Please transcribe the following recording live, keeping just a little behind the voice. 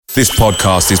This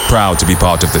podcast is proud to be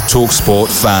part of the TalkSport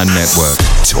Fan Network.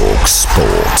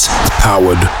 TalkSport.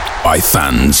 Powered by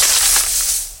fans.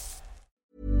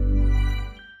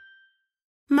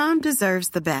 Mom deserves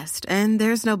the best, and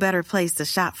there's no better place to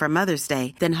shop for Mother's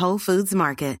Day than Whole Foods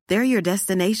Market. They're your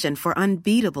destination for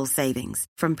unbeatable savings,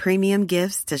 from premium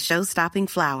gifts to show-stopping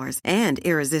flowers and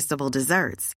irresistible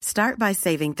desserts. Start by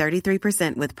saving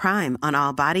 33% with Prime on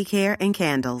all body care and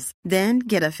candles. Then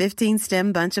get a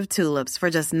 15-stem bunch of tulips for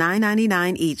just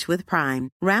 $9.99 each with Prime.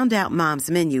 Round out Mom's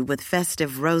menu with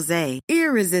festive rosé,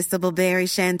 irresistible berry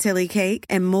chantilly cake,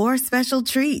 and more special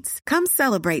treats. Come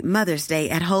celebrate Mother's Day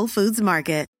at Whole Foods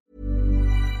Market.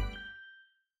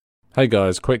 Hey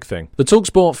guys, quick thing. The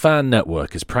TalkSport Fan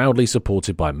Network is proudly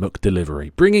supported by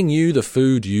McDelivery, bringing you the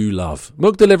food you love.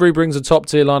 McDelivery brings a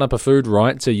top-tier lineup of food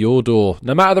right to your door.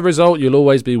 No matter the result, you'll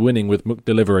always be winning with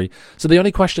McDelivery. So the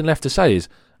only question left to say is,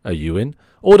 are you in?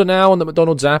 Order now on the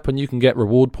McDonald's app and you can get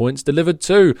reward points delivered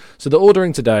too. So the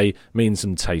ordering today means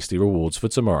some tasty rewards for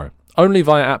tomorrow. Only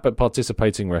via app at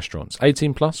participating restaurants.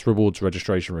 18 plus, rewards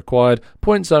registration required.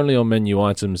 Points only on menu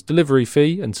items. Delivery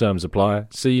fee and terms apply.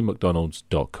 See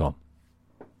mcdonalds.com.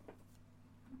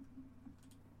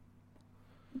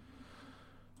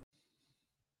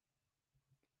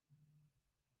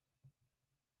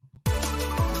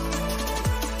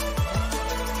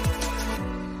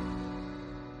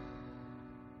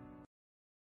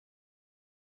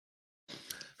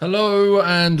 Hello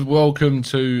and welcome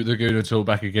to the Gooner Tool,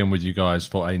 back again with you guys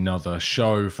for another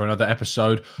show, for another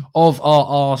episode of our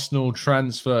Arsenal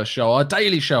transfer show, our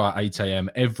daily show at 8 a.m.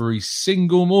 every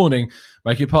single morning.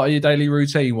 Make it part of your daily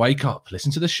routine. Wake up,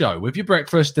 listen to the show with your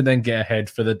breakfast, and then get ahead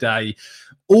for the day.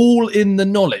 All in the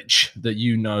knowledge that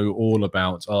you know all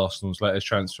about Arsenal's latest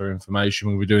transfer information.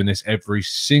 We'll be doing this every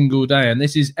single day, and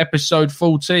this is episode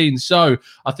 14. So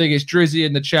I think it's Drizzy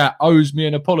in the chat owes me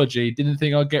an apology. Didn't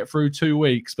think I'd get through 2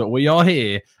 weeks, but we are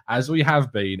here, as we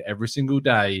have been every single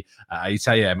day at 8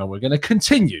 a.m, and we're going to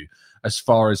continue as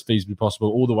far as feasibly possible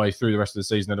all the way through the rest of the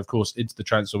season and, of course, into the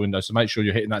transfer window. So make sure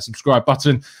you're hitting that subscribe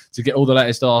button to get all the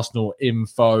latest Arsenal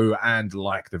info, and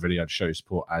like the video to show your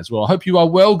support as well. I hope you are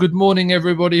well. Good morning,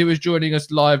 everybody who is joining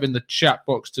us live in the chat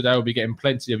box today. We'll be getting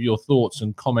plenty of your thoughts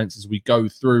and comments as we go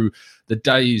through the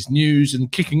day's news,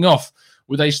 and kicking off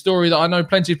with a story that I know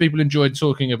plenty of people enjoyed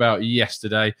talking about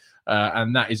yesterday,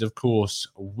 and that is, of course,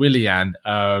 Willian,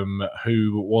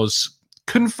 who was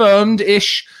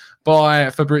confirmed-ish by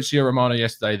Fabrizio Romano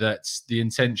yesterday that the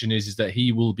intention is that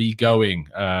he will be going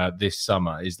this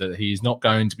summer, is that he's not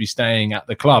going to be staying at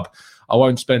the club. I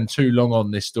won't spend too long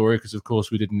on this story because, of course,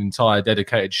 we did an entire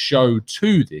dedicated show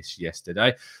to this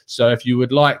yesterday. So if you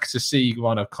would like to see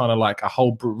kind of like a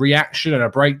whole reaction and a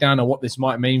breakdown of what this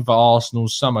might mean for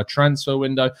Arsenal's summer transfer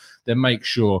window, then make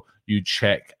sure you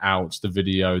check out the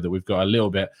video that we've got a little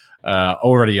bit up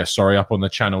on the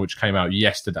channel, which came out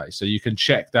yesterday. So you can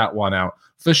check that one out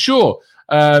for sure.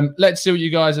 Let's see what you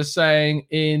guys are saying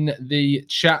in the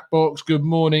chat box. Good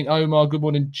morning, Omar. Good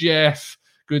morning, Jeff.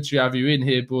 Good to have you in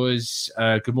here, boys.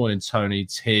 Good morning, Tony,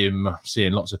 Tim.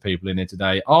 Seeing lots of people in here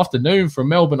today. Afternoon from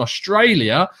Melbourne,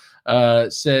 Australia,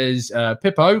 says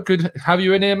Pippo. Good to have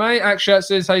you in here, mate. Akshat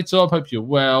says, hey, Tom. Hope you're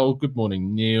well. Good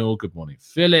morning, Neil. Good morning,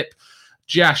 Philip.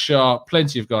 Jasha,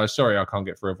 plenty of guys. Sorry, I can't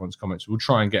get through everyone's comments. We'll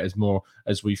try and get as more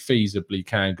as we feasibly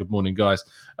can. Good morning, guys.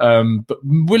 But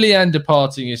Willian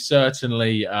departing is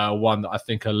certainly one that I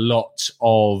think a lot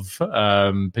of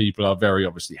people are very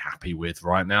obviously happy with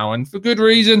right now, and for good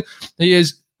reason.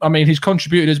 He's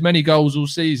contributed as many goals all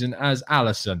season as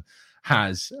Alisson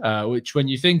has, which, when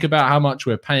you think about how much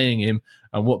we're paying him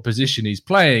and what position he's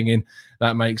playing in,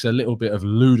 that makes a little bit of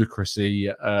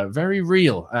ludicrousy very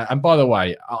real. And by the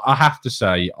way, I have to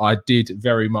say, I did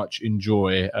very much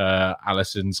enjoy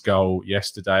Alisson's goal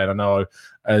yesterday. And I know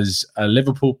as a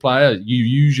Liverpool player, you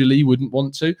usually wouldn't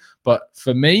want to. But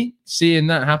for me, seeing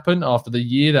that happen after the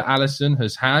year that Alisson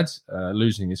has had,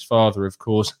 losing his father, of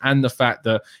course, and the fact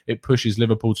that it pushes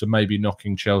Liverpool to maybe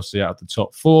knocking Chelsea out of the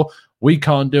top four, we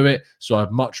can't do it, so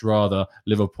I'd much rather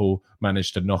Liverpool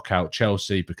manage to knock out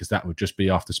Chelsea, because that would just be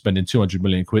after spending 200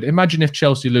 million quid. Imagine if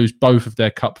Chelsea lose both of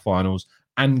their cup finals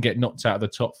and get knocked out of the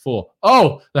top four.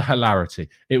 Oh, the hilarity.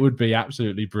 It would be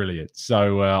absolutely brilliant.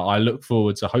 So I look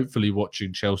forward to hopefully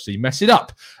watching Chelsea mess it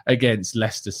up against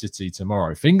Leicester City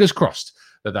tomorrow. Fingers crossed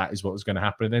that is what was going to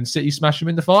happen. And then City smash them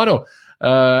in the final.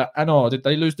 Did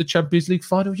they lose the Champions League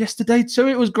final yesterday too?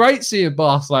 It was great seeing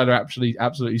Barcelona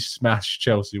absolutely smash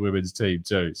Chelsea women's team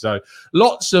too. So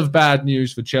lots of bad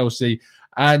news for Chelsea.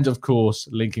 And of course,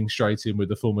 linking straight in with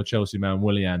the former Chelsea man,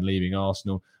 Willian, leaving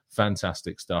Arsenal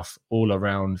fantastic stuff all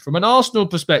around from an Arsenal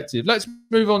perspective. Let's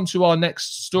move on to our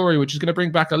next story, which is going to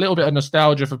bring back a little bit of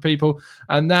nostalgia for people,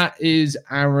 and that is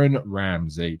Aaron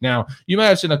Ramsey. Now, you may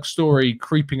have seen a story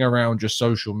creeping around your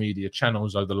social media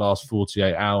channels over the last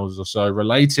 48 hours or so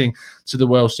relating to the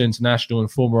Welsh international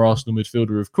and former Arsenal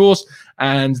midfielder, of course,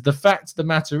 and the fact of the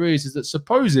matter is that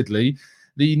supposedly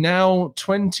the now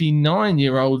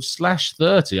 29-year-old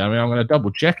 /30, I mean, I'm going to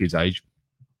double check his age,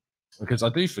 because I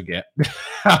do forget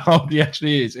how old he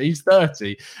actually is. He's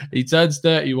 30. He turns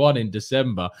 31 in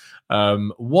December.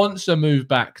 Wants a move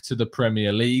back to the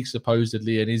Premier League,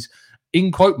 supposedly, and is,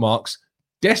 in quote marks,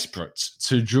 desperate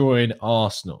to join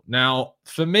Arsenal. Now,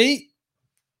 for me,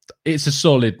 it's a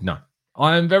solid no.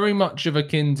 I am very much of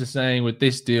akin to saying with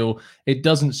this deal, it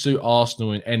doesn't suit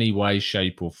Arsenal in any way,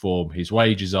 shape or form. His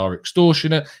wages are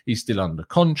extortionate. He's still under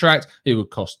contract. It would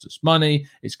cost us money.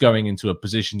 It's going into a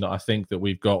position that I think that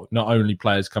we've got not only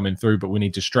players coming through, but we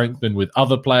need to strengthen with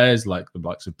other players like the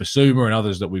likes of Basuma and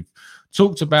others that we've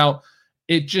talked about.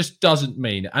 It just doesn't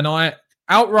mean, and I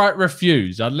outright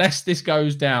refuse, unless this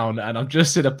goes down, and I've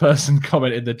just seen a person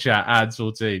comment in the chat,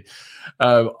 Ad14.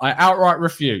 I outright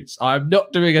refuse. I'm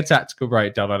not doing a tactical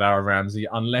breakdown on Aaron Ramsey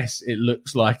unless it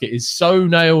looks like it is so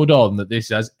nailed on that this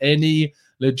has any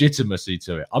legitimacy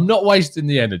to it. I'm not wasting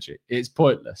the energy. It's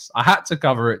pointless. I had to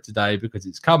cover it today because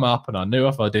it's come up, and I knew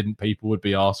if I didn't, people would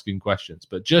be asking questions.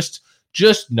 But just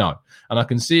no. And I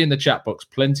can see in the chat box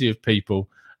plenty of people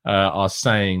are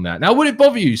saying that. Now, would it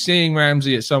bother you seeing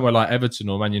Ramsey at somewhere like Everton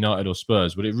or Man United or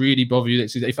Spurs? Would it really bother you?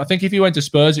 I think if he went to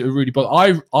Spurs, it would really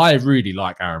bother. I really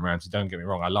like Aaron Ramsey. Don't get me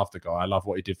wrong. I love the guy. I love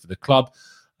what he did for the club.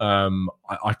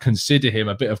 I consider him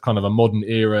a bit of kind of a modern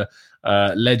era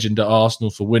legend at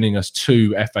Arsenal for winning us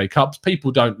 2 FA Cups.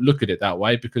 People don't look at it that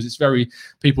way because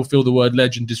people feel the word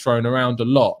legend is thrown around a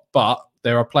lot. But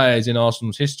there are players in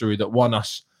Arsenal's history that won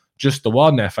us just the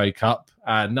 1 FA Cup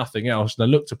and nothing else, and are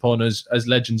looked upon as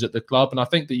legends at the club. And I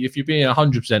think that if you're being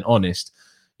 100% honest,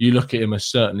 you look at him as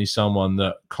certainly someone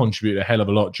that contributed a hell of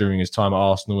a lot during his time at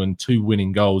Arsenal, and 2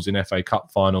 winning goals in FA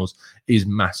Cup finals is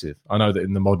massive. I know that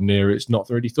in the modern era, it's not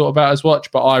really thought about as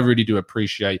much, but I really do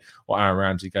appreciate what Aaron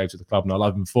Ramsey gave to the club, and I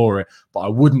love him for it, but I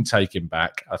wouldn't take him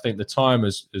back. I think the time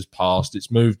has passed.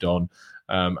 It's moved on.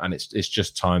 And it's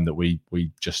just time that we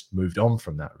just moved on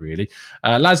from that, really.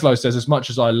 Laszlo says, as much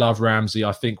as I love Ramsey,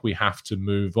 I think we have to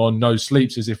move on. No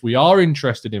Sleep says, if we are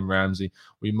interested in Ramsey,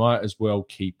 we might as well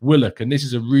keep Willock. And this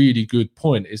is a really good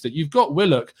point, is that you've got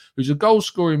Willock, who's a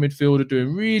goal-scoring midfielder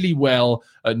doing really well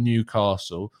at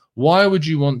Newcastle. Why would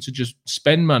you want to just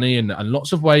spend money and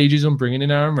lots of wages on bringing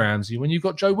in Aaron Ramsey when you've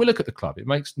got Joe Willock at the club? It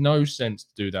makes no sense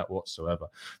to do that whatsoever.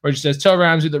 Roger says, tell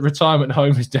Ramsey that retirement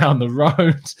home is down the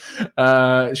road.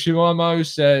 Shimamo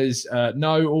says,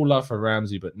 no, all love for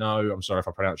Ramsey, but no. I'm sorry if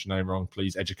I pronounced your name wrong.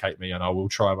 Please educate me and I will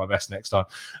try my best next time.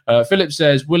 Philip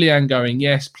says, Willian going,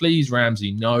 yes, please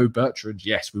Ramsey, no. Bertrand,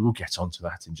 yes, we will get onto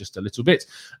that in just a little bit.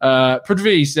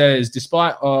 Prithvi says,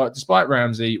 despite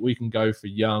Ramsey, we can go for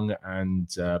young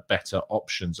and better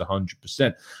options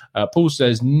 100%. Paul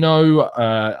says no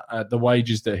at the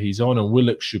wages that he's on, and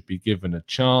Willock should be given a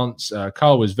chance.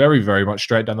 Carl was very, very much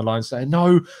straight down the line saying,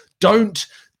 no, don't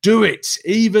do it.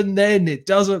 Even then, it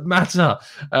doesn't matter.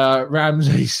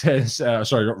 Ramsey says,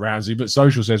 sorry, not Ramsey, but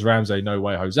Social says, Ramsey, no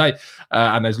way, Jose.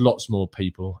 And there's lots more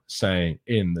people saying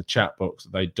in the chat box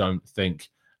that they don't think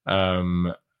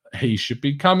he should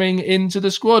be coming into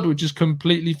the squad, which is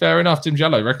completely fair enough. Tim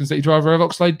Jallo reckons that he'd rather have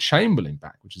Oxlade-Chamberlain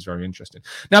back, which is very interesting.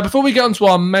 Now, before we get on to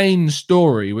our main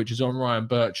story, which is on Ryan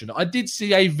Bertrand, I did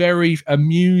see a very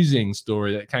amusing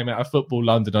story that came out of Football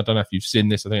London. I don't know if you've seen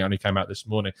this. I think it only came out this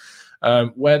morning,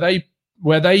 where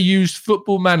they used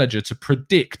Football Manager to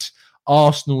predict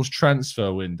Arsenal's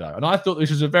transfer window. And I thought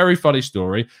this was a very funny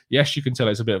story. Yes, you can tell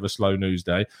it's a bit of a slow news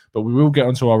day, but we will get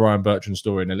onto our Ryan Bertrand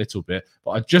story in a little bit.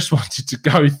 But I just wanted to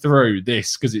go through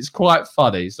this because it's quite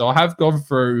funny. So I have gone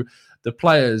through the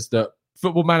players that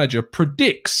Football Manager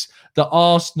predicts that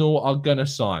Arsenal are going to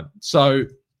sign. So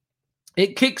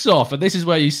it kicks off, and this is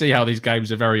where you see how these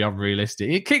games are very unrealistic.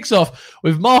 It kicks off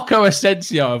with Marco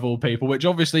Asensio, of all people, which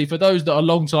obviously, for those that are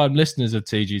long-time listeners of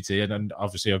TGT, and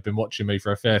obviously have been watching me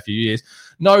for a fair few years,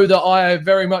 know that I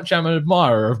very much am an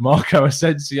admirer of Marco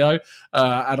Asensio,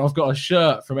 and I've got a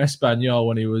shirt from Espanyol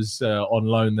when he was on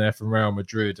loan there from Real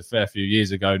Madrid a fair few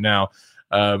years ago now.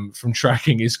 From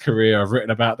tracking his career, I've written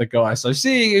about the guy. So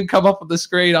seeing him come up on the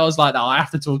screen, I was like, no, I have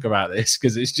to talk about this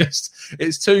because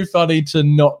it's too funny to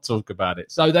not talk about it.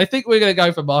 So they think we're going to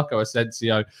go for Marco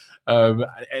Asensio.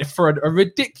 for a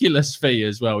ridiculous fee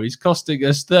as well. He's costing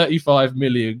us 35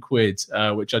 million quid,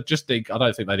 which I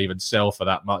don't think they'd even sell for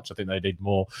that much. I think they need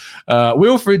more.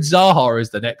 Wilfried Zaha is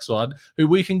the next one, who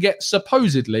we can get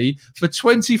supposedly for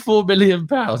 24 million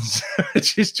pounds,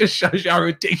 which just shows you how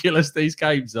ridiculous these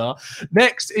games are.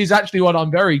 Next is actually one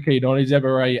I'm very keen on, is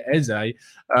Emre Eze,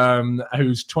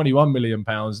 who's 21 million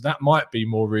pounds. That might be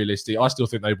more realistic. I still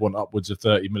think they want upwards of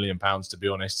 30 million pounds, to be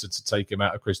honest, to take him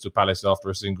out of Crystal Palace after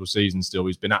a single season. Still,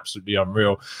 he's been absolutely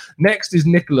unreal. Next is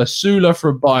Nicolas Sula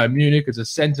from Bayern Munich as a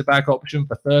centre-back option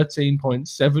for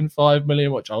 13.75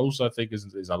 million, which I also think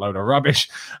is a load of rubbish.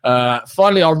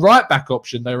 Finally, our right-back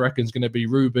option, they reckon, is going to be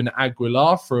Ruben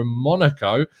Aguilar from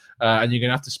Monaco. And you're going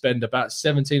to have to spend about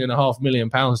 £17.5 million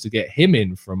to get him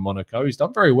in from Monaco. He's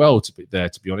done very well to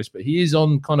be honest, but he is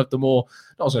on kind of the more,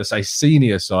 not going to say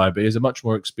senior side, but he's a much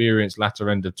more experienced latter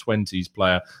end of 20s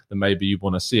player than maybe you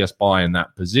want to see us buy in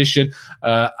that position.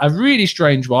 A really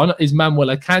strange one is Manuel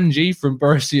Akanji from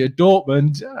Borussia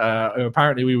Dortmund.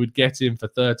 Apparently we would get him for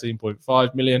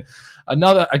 13.5 million.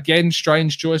 Another, again,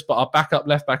 strange choice, but our backup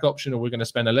left-back option, we're going to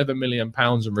spend £11 million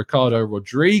on Ricardo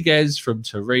Rodriguez from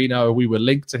Torino. We were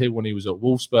linked to him when he was at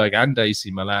Wolfsburg and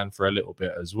AC Milan for a little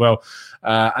bit as well.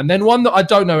 And then one that I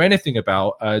don't know anything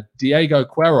about, Diego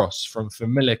Queiroz from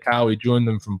Famalicão. He joined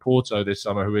them from Porto this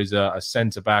summer, who is a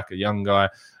centre-back, a young guy.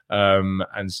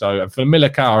 And so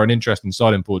Famalicão are an interesting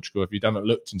side in Portugal. If you haven't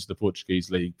looked into the Portuguese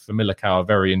league, Famalicão are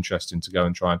very interesting to go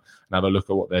and try and have a look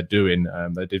at what they're doing.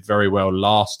 They did very well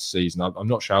last season. I'm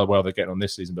not sure how well they're getting on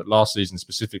this season, but last season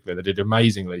specifically, they did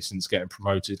amazingly since getting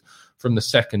promoted from the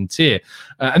second tier.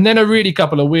 And then a really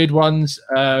couple of weird ones.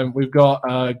 We've got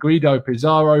Guido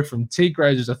Pizarro from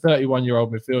Tigres, who's a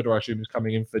 31-year-old midfielder, I assume is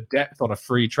coming in for depth on a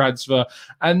free transfer.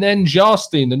 And then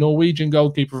Jarstein, the Norwegian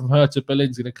goalkeeper from Hertha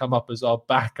Berlin, is going to come up as our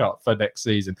backup for next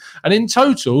season. And in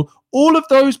total, all of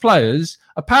those players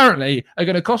apparently are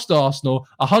going to cost Arsenal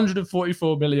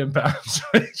 £144 million,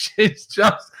 which is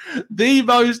just the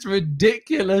most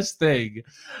ridiculous thing.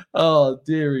 Oh,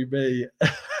 dearie me.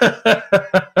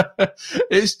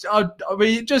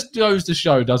 It just goes to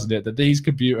show, doesn't it, that these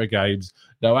computer games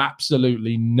know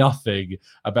absolutely nothing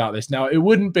about this. Now, it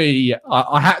wouldn't be,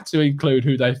 I had to include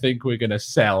who they think we're going to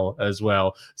sell as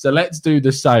well. So let's do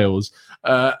the sales.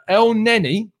 El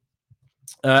Neni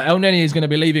is going to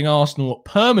be leaving Arsenal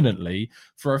permanently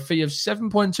for a fee of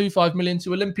 7.25 million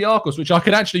to Olympiacos, which I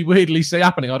could actually weirdly see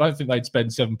happening. I don't think they'd spend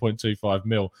 7.25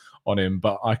 mil on him,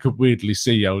 but I could weirdly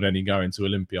see El Neni going to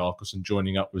Olympiacos and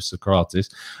joining up with Socrates.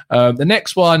 The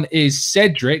next one is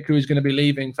Cedric, who is going to be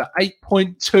leaving for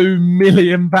 £8.2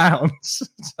 million.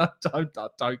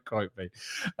 Don't quote me.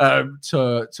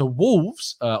 To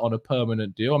Wolves on a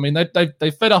permanent deal. I mean,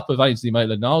 they fed up with Ainsley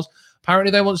Maitland-Niles.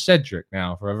 Apparently, they want Cedric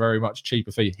now for a very much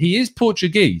cheaper fee. He is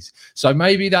Portuguese, so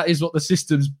maybe that is what the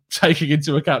system's taking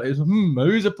into account. Is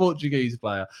who's a Portuguese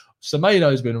player?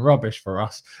 Semedo's been rubbish for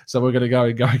us, so we're going to go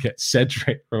and get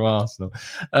Cedric from Arsenal.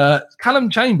 Callum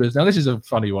Chambers, now this is a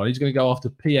funny one. He's going to go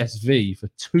after PSV for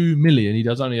 $2 million. He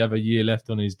does only have a year left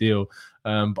on his deal,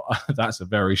 but that's a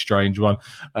very strange one.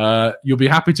 You'll be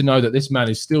happy to know that this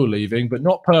man is still leaving, but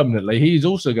not permanently. He's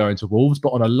also going to Wolves,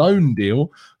 but on a loan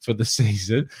deal for the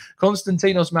season.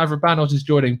 Konstantinos Mavropanos is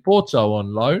joining Porto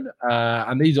on loan,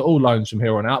 and these are all loans from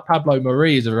here on out. Pablo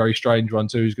Mari is a very strange one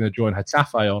too. He's going to join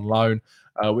Getafe on loan.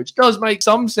 Which does make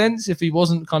some sense if he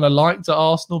wasn't kind of liked at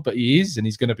Arsenal, but he is, and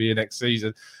he's going to be here next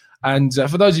season. And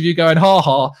for those of you going,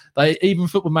 even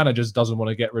Football Managers doesn't want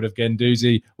to get rid of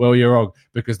Guendouzi. Well, you're wrong,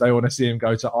 because they want to see him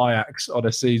go to Ajax on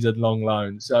a season-long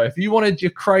loan. So if you wanted your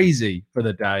crazy for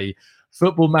the day,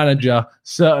 Football Manager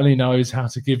certainly knows how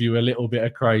to give you a little bit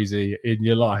of crazy in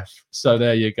your life. So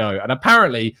there you go. And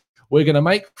apparently, we're going to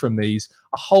make from these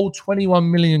a whole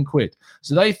 21 million quid.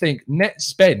 So they think net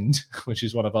spend, which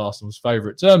is one of Arsenal's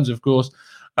favourite terms, of course,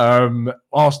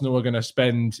 Arsenal are going to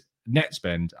net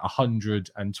spend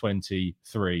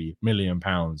 £123 million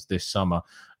this summer,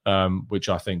 which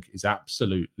I think is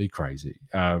absolutely crazy.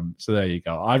 So there you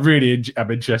go. I really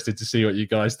am interested to see what you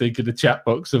guys think in the chat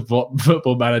box of what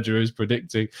Football Manager is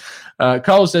predicting.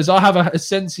 Carl says, I have a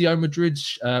Asensio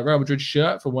Real Madrid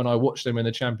shirt for when I watched them in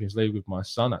the Champions League with my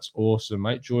son. That's awesome,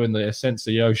 mate. Join the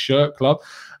Asensio shirt club.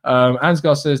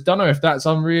 Ansgar says, don't know if that's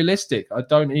unrealistic. I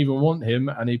don't even want him,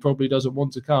 and he probably doesn't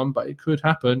want to come, but it could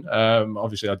happen.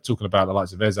 Obviously, I'm talking about the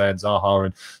likes of Eze and Zaha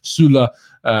and Sula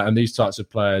and these types of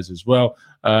players as well.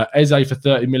 Eze for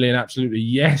 30 million, absolutely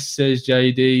yes, says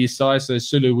JD. Sai says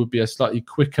Sulu would be a slightly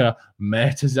quicker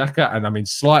Mertesacker, and I mean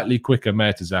slightly quicker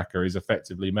Mertesacker is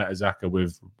effectively Mertesacker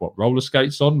with what, roller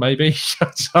skates on, maybe?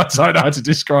 I don't know how to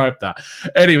describe that.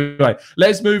 Anyway,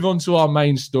 let's move on to our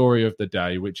main story of the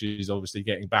day, which is obviously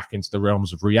getting back into the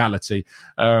realms of reality,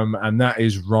 and that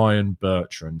is Ryan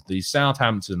Bertrand, the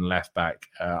Southampton left back.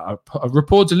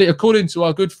 Reportedly, according to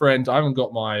our good friend, I haven't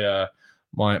got my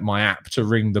my app to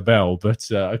ring the bell, but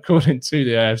according to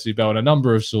the AFC Bell and a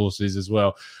number of sources as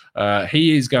well,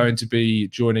 he is going to be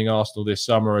joining Arsenal this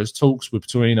summer, as talks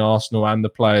between Arsenal and the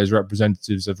players'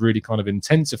 representatives have really kind of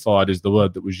intensified, is the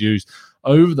word that was used,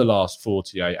 over the last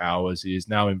 48 hours. He is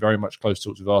now in very much close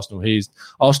talks with Arsenal.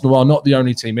 Arsenal are not the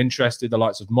only team interested. The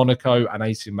likes of Monaco and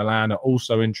AC Milan are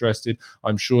also interested.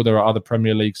 I'm sure there are other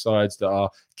Premier League sides that are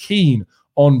keen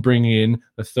on bringing in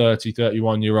the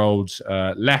 31-year-old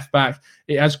left back.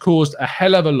 It has caused a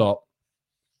hell of a lot.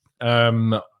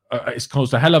 It's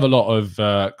caused a hell of a lot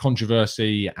of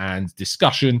controversy and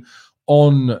discussion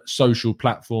on social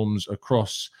platforms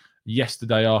across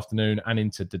yesterday afternoon and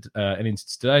into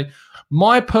today.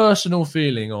 My personal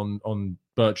feeling on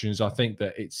Bertrand is I think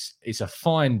that it's a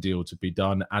fine deal to be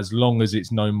done as long as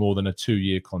it's no more than a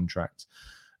 2-year contract.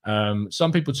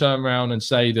 Some people turn around and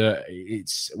say that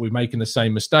we're making the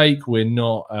same mistake. We're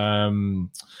not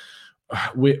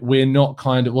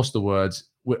kind of, what's the word?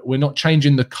 We're not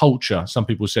changing the culture. Some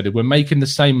people said it. We're making the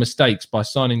same mistakes by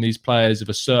signing these players of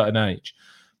a certain age.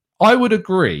 I would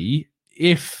agree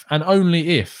if and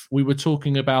only if we were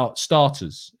talking about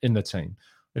starters in the team.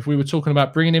 If we were talking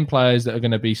about bringing in players that are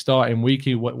going to be starting week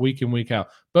in, week out.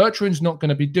 Bertrand's not going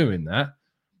to be doing that.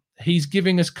 He's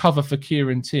giving us cover for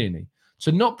Kieran Tierney.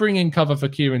 To not bring in cover for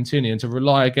Kieran Tierney and to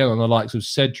rely again on the likes of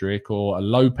Cedric or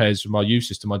Lopez from our youth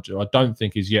system, I don't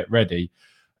think is yet ready,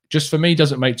 just for me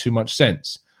doesn't make too much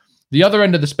sense. The other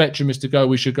end of the spectrum is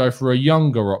we should go for a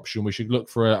younger option. We should look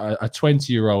for a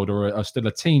 20-year-old or still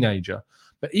a teenager.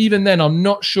 But even then, I'm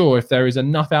not sure if there is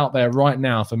enough out there right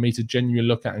now for me to genuinely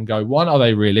look at and go, one, are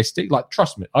they realistic? Like,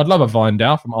 trust me, I'd love a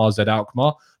Vindal from RZ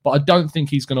Alkmaar, but I don't think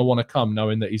he's going to want to come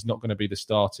knowing that he's not going to be the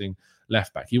starting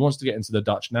left back. He wants to get into the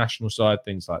Dutch national side,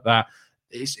 things like that.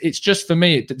 It's just, for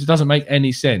me, it doesn't make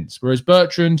any sense. Whereas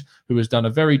Bertrand, who has done a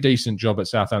very decent job at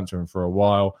Southampton for a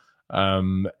while,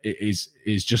 is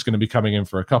just going to be coming in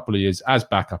for a couple of years as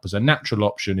backup, as a natural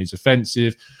option. He's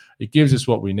offensive. It gives us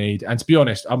what we need. And to be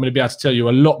honest, I'm going to be able to tell you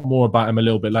a lot more about him a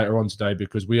little bit later on today,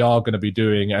 because we are going to be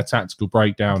doing a tactical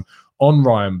breakdown on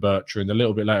Ryan Bertrand a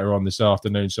little bit later on this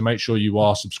afternoon. So make sure you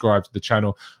are subscribed to the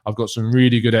channel. I've got some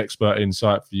really good expert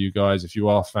insight for you guys. If you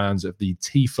are fans of the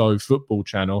Tifo football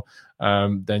channel,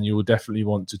 then you will definitely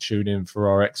want to tune in for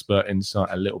our expert insight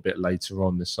a little bit later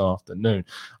on this afternoon.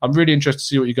 I'm really interested to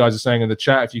see what you guys are saying in the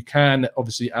chat. If you can,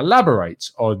 obviously, elaborate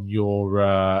on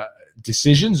your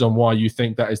decisions on why you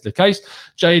think that is the case.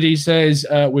 JD says,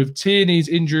 with Tierney's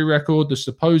injury record, the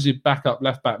supposed backup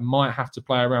left back might have to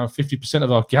play around 50%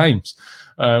 of our games,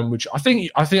 which I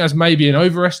think that's maybe an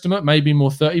overestimate, maybe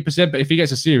more 30%. But if he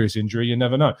gets a serious injury, you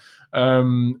never know.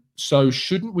 So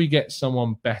shouldn't we get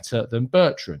someone better than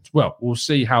Bertrand? Well, we'll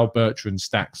see how Bertrand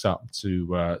stacks up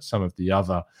to some of the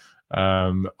other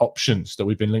options that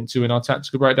we've been linked to in our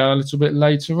tactical breakdown a little bit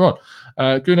later on.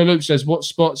 Gunnar Luke says, what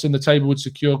spots in the table would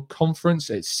secure conference?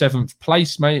 It's 7th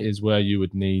place, mate, is where you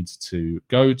would need to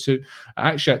go to.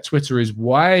 Actually, Twitter is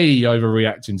way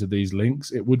overreacting to these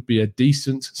links. It would be a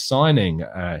decent signing,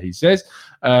 he says.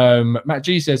 Matt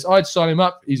G says, I'd sign him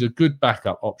up. He's a good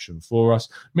backup option for us.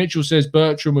 Mitchell says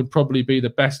Bertrand would probably be the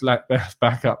best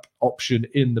backup option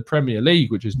in the Premier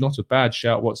League, which is not a bad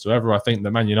shout whatsoever. I think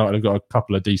the Man United have got a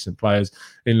couple of decent players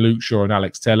in Luke Shaw and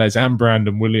Alex Telles and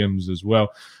Brandon Williams as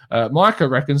well. Micah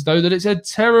reckons, though, that it's a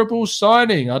terrible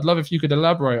signing. I'd love if you could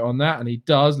elaborate on that, and he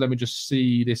does. Let me just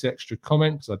see this extra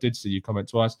comment, because I did see you comment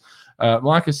twice.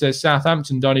 Micah says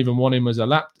Southampton don't even want him as a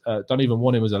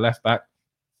left back.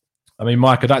 I mean,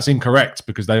 Micah, that's incorrect,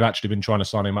 because they've actually been trying to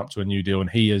sign him up to a new deal, and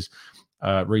he has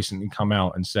recently come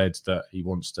out and said that he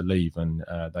wants to leave, and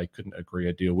they couldn't agree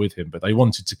a deal with him, but they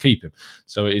wanted to keep him.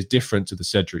 So it is different to the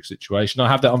Cedric situation. I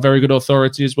have that on very good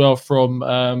authority as well from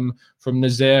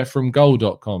Nazair from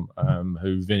goal.com,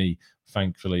 who Vinny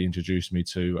thankfully introduced me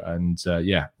to, and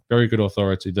very good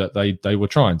authority that they were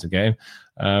trying to get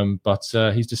him, but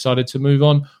he's decided to move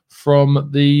on from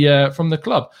the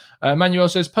club. Manuel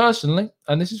says, personally,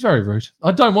 and this is very rude,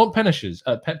 I don't want pensioners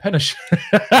at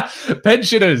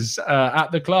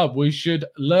the club. We should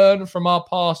learn from our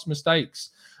past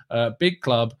mistakes. Big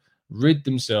club, rid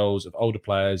themselves of older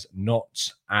players,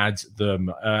 not add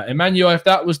them. Emmanuel, if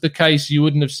that was the case, you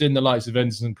wouldn't have seen the likes of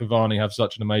Edinson and Cavani have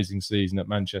such an amazing season at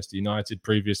Manchester United.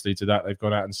 Previously to that, they've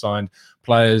gone out and signed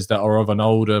players that are of an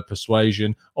older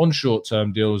persuasion on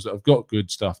short-term deals that have got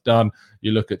good stuff done.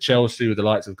 You look at Chelsea with the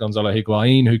likes of Gonzalo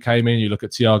Higuain, who came in. You look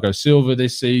at Thiago Silva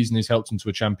this season. He's helped them to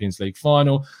a Champions League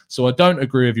final. So I don't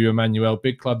agree with you, Emmanuel.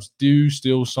 Big clubs do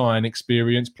still sign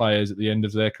experienced players at the end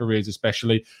of their careers,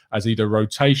 especially as either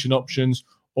rotation options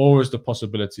or as the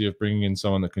possibility of bringing in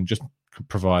someone that can just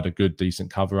provide a good, decent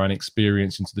cover and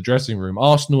experience into the dressing room.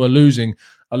 Arsenal are losing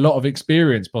a lot of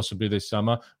experience possibly this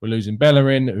summer. We're losing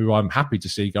Bellerin, who I'm happy to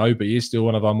see go, but he is still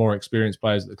one of our more experienced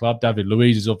players at the club. David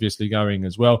Luiz is obviously going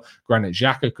as well. Granit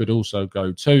Xhaka could also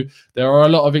go too. There are a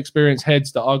lot of experienced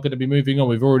heads that are going to be moving on.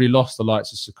 We've already lost the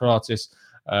likes of Socrates.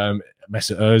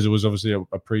 Mesut Ozil was obviously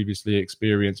a previously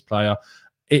experienced player.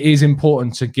 It is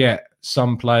important to get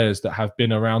some players that have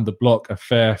been around the block a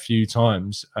fair few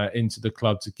times into the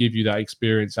club to give you that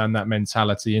experience and that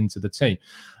mentality into the team.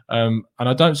 And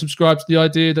I don't subscribe to the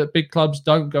idea that big clubs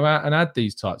don't go out and add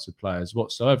these types of players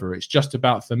whatsoever. It's just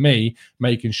about, for me,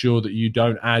 making sure that you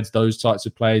don't add those types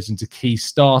of players into key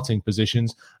starting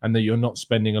positions and that you're not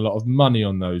spending a lot of money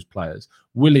on those players.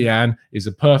 Willian is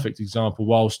a perfect example.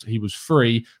 Whilst he was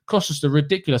free, cost us a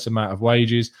ridiculous amount of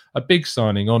wages, a big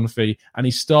signing on fee, and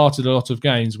he started a lot of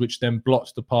games, which then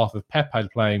blocked the path of Pepe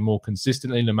playing more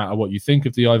consistently, no matter what you think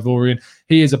of the Ivorian.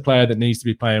 He is a player that needs to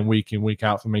be playing week in, week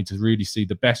out for me to really see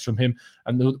the best from him.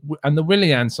 And the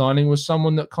Willian signing was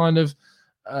someone that kind of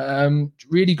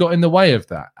really got in the way of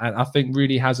that, and I think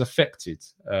really has affected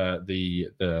the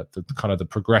kind of the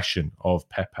progression of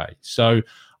Pepe. So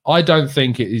I don't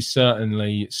think it is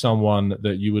certainly someone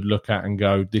that you would look at and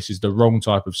go, this is the wrong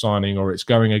type of signing, or it's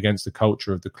going against the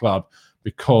culture of the club,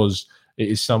 because it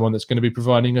is someone that's going to be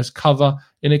providing us cover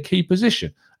in a key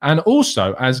position. And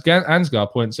also, as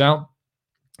Ansgar points out,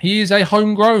 he is a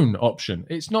homegrown option.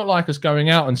 It's not like us going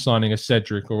out and signing a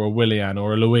Cedric or a Willian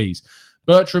or a Luiz.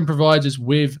 Bertrand provides us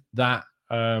with that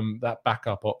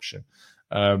backup option,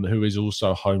 who is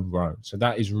also homegrown. So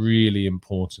that is really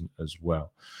important as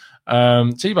well.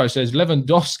 Thibaut says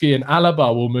Lewandowski and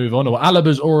Alaba will move on. Or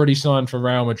Alaba's already signed for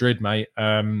Real Madrid, mate.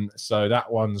 So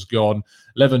that one's gone.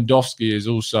 Lewandowski is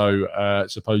also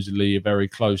supposedly very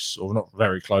close, or not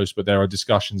very close, but there are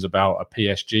discussions about a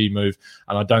PSG move.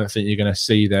 And I don't think you're going to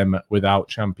see them without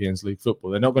Champions League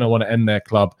football. They're not going to want to end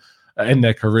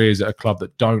their careers at a club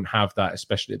that don't have that,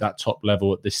 especially at that top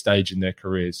level at this stage in their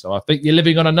careers. So I think you're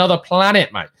living on another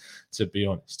planet, mate, to be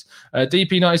honest.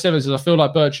 DP97 says, I feel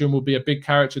like Bertrand will be a big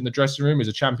character in the dressing room. He's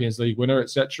a Champions League winner,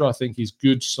 etc. I think he's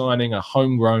good signing, a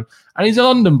homegrown, and he's a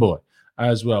London boy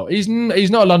as well. He's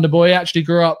not a London boy. He actually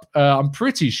grew up, I'm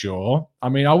pretty sure, I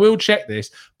mean, I will check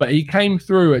this, but he came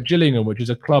through at Gillingham, which is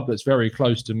a club that's very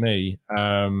close to me.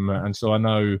 And so I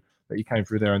know that he came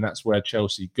through there, and that's where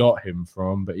Chelsea got him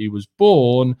from. But he was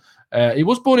born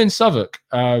in Southwark.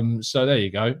 So there you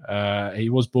go. He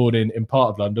was born in part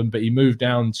of London, but he moved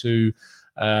down to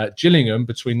Gillingham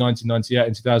between 1998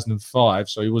 and 2005.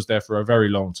 So he was there for a very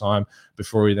long time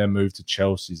before he then moved to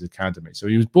Chelsea's academy. So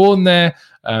he was born there,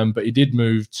 but he did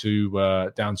move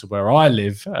to down to where I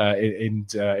live in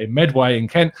Medway in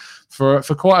Kent for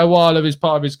quite a while of his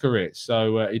part of his career.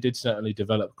 So he did certainly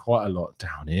develop quite a lot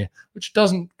down here, which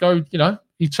doesn't go,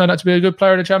 he turned out to be a good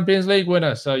player and a Champions League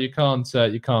winner. So you can't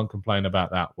complain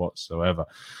about that whatsoever.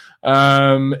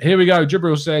 Here we go.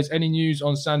 Jibril says, any news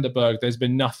on Sanderberg? There's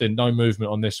been nothing, no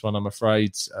movement on this one, I'm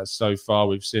afraid. So far,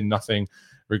 we've seen nothing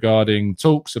regarding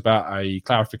talks about a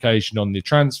clarification on the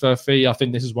transfer fee. I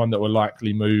think this is one that will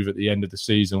likely move at the end of the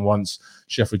season once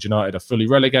Sheffield United are fully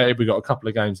relegated. We've got a couple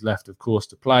of games left, of course,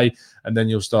 to play, and then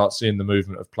you'll start seeing the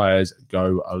movement of players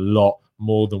go a lot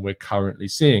more than we're currently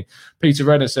seeing. Peter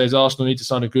Renner says Arsenal need to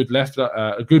sign a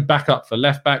good backup for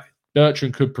left back.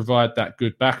 Bertrand could provide that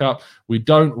good backup. We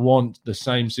don't want the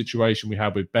same situation we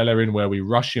had with Bellerin, where we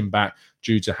rush him back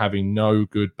due to having no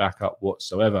good backup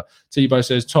whatsoever. Thibaut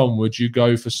says, Tom, would you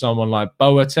go for someone like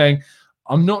Boateng?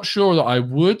 I'm not sure that I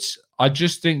would. I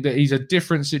just think that he's a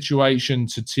different situation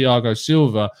to Thiago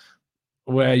Silva,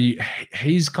 where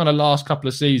his kind of last couple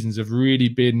of seasons have really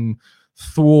been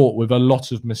fraught with a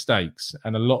lot of mistakes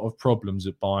and a lot of problems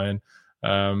at Bayern.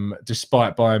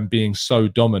 Despite Bayern being so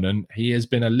dominant, he has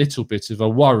been a little bit of a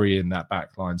worry in that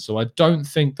back line. So I don't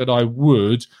think that I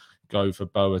would go for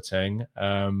Boateng.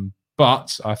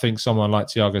 But I think someone like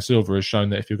Thiago Silva has shown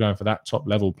that if you're going for that top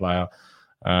level player,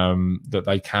 that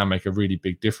they can make a really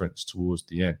big difference towards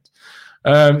the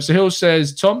end. So Hill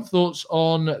says, Tom, thoughts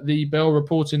on the Bell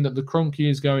reporting that the Kroenke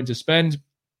is going to spend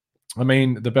I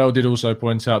mean, the Bell did also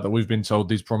point out that we've been told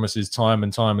these promises time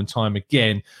and time and time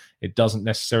again. It doesn't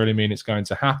necessarily mean it's going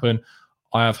to happen.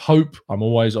 I have hope. I'm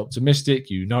always optimistic.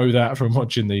 You know that from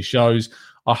watching these shows.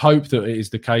 I hope that it is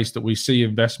the case that we see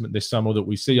investment this summer, that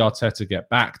we see Arteta get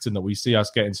backed, and that we see us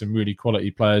getting some really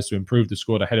quality players to improve the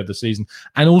squad ahead of the season,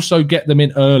 and also get them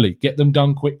in early, get them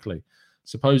done quickly.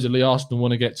 Supposedly, Arsenal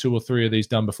want to get 2 or 3 of these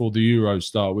done before the Euros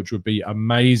start, which would be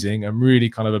amazing and really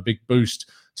kind of a big boost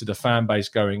to the fan base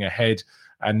going ahead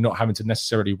and not having to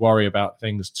necessarily worry about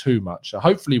things too much. So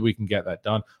hopefully we can get that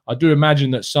done. I do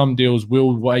imagine that some deals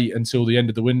will wait until the end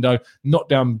of the window, not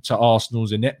down to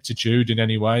Arsenal's ineptitude in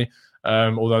any way,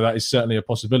 although that is certainly a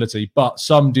possibility. But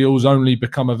some deals only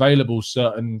become available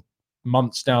certain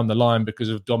months down the line because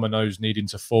of dominoes needing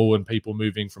to fall and people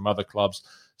moving from other clubs.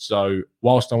 So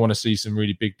whilst I want to see some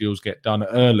really big deals get done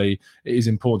early, it is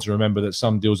important to remember that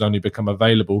some deals only become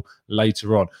available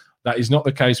later on. That is not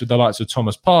the case with the likes of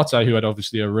Thomas Partey, who had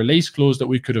obviously a release clause that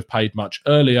we could have paid much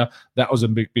earlier. That was a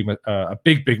big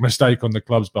mistake on the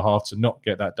club's behalf to not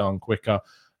get that done quicker,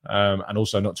 and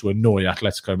also not to annoy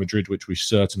Atletico Madrid, which we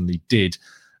certainly did.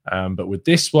 But with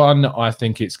this one, I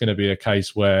think it's going to be a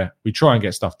case where we try and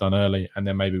get stuff done early, and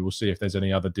then maybe we'll see if there's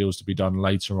any other deals to be done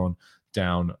later on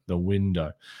down the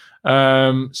window.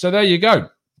 So there you go.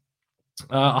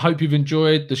 I hope you've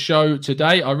enjoyed the show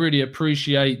today. I really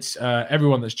appreciate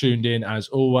everyone that's tuned in, as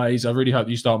always. I really hope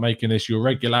you start making this your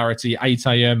regularity, 8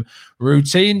 a.m.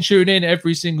 routine. Tune in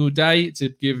every single day to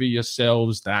give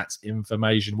yourselves that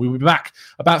information. We'll be back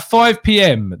about 5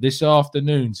 p.m. this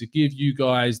afternoon to give you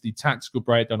guys the tactical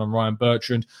breakdown on Ryan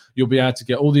Bertrand. You'll be able to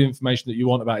get all the information that you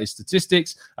want about his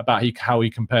statistics, about how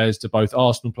he compares to both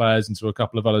Arsenal players and to a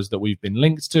couple of others that we've been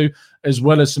linked to, as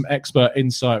well as some expert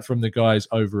insight from the guys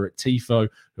over at Tifo,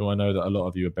 who I know that a lot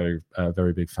of you are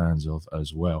very big fans of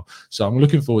as well. So I'm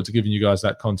looking forward to giving you guys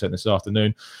that content this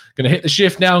afternoon. Going to hit the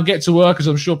shift now and get to work, as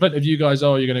I'm sure plenty of you guys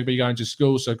are. You're going to be going to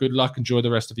school, so good luck. Enjoy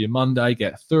the rest of your Monday.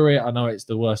 Get through it. I know it's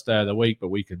the worst day of the week, but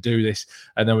we can do this.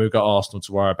 And then we've got Arsenal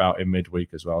to worry about in midweek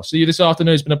as well. See you this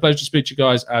afternoon. It's been a pleasure to speak to you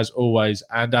guys, as always.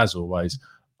 And as always,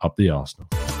 up the Arsenal.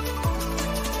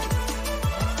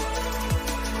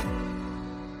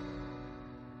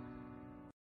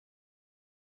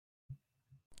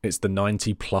 It's the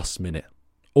 90-plus minute.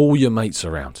 All your mates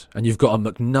around, and you've got a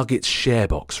McNuggets share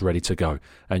box ready to go,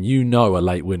 and you know a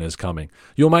late winner's coming.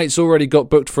 Your mate's already got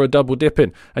booked for a double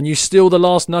dipping, and you steal the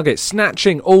last nugget,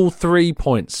 snatching all 3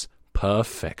 points.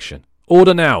 Perfection.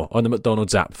 Order now on the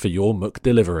McDonald's app for your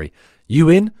McDelivery. You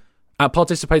in? At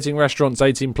participating restaurants,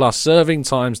 18 plus, serving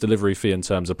times, delivery fee and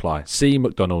terms apply. See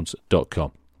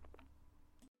mcdonalds.com.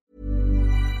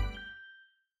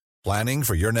 Planning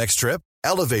for your next trip?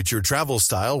 Elevate your travel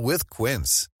style with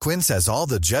Quince. Quince has all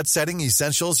the jet-setting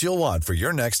essentials you'll want for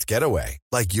your next getaway,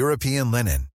 like European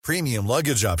linen, premium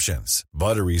luggage options,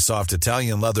 buttery soft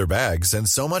Italian leather bags, and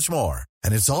so much more.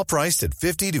 And it's all priced at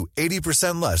 50 to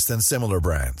 80% less than similar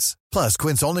brands. Plus,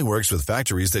 Quince only works with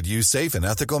factories that use safe and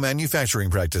ethical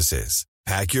manufacturing practices.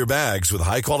 Pack your bags with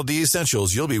high-quality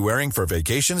essentials you'll be wearing for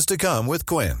vacations to come with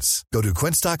Quince. Go to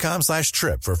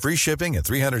quince.com/trip for free shipping and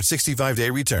 365-day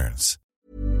returns.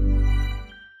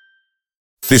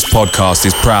 This podcast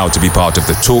is proud to be part of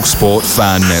the TalkSport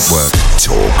Fan Network.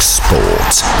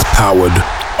 TalkSport.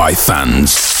 Powered by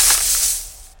fans.